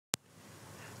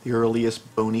The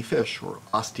earliest bony fish, or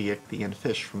osteichthyan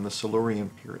fish from the Silurian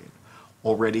period,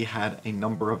 already had a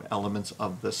number of elements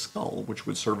of the skull, which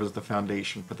would serve as the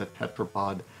foundation for the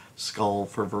tetrapod skull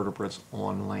for vertebrates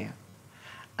on land.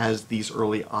 As these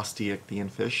early osteichthyan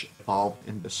fish evolved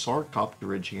into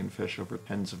Sarcopterygian fish over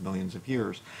tens of millions of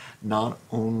years, not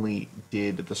only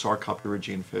did the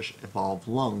Sarcopterygian fish evolve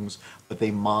lungs, but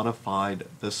they modified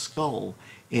the skull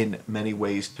in many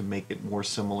ways to make it more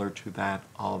similar to that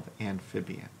of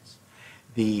amphibians.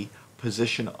 The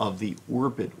position of the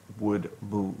orbit would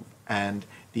move, and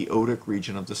the otic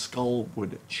region of the skull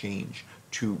would change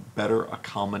to better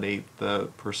accommodate the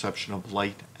perception of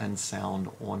light and sound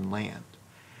on land.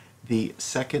 The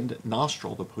second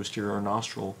nostril, the posterior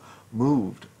nostril,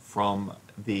 moved from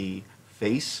the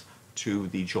face to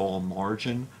the jaw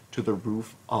margin to the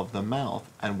roof of the mouth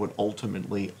and would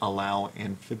ultimately allow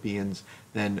amphibians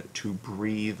then to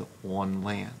breathe on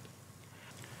land.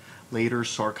 Later,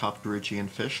 Sarcopterygian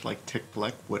fish like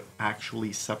Tiktaalik would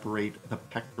actually separate the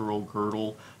pectoral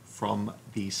girdle from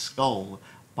the skull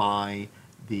by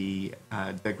the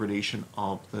degradation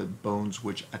of the bones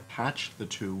which attach the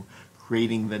two,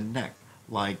 creating the neck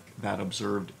like that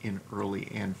observed in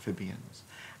early amphibians.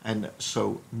 And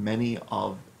so many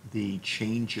of the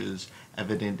changes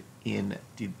evident in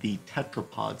the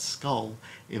tetrapod skull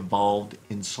evolved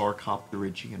in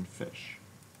Sarcopterygian fish.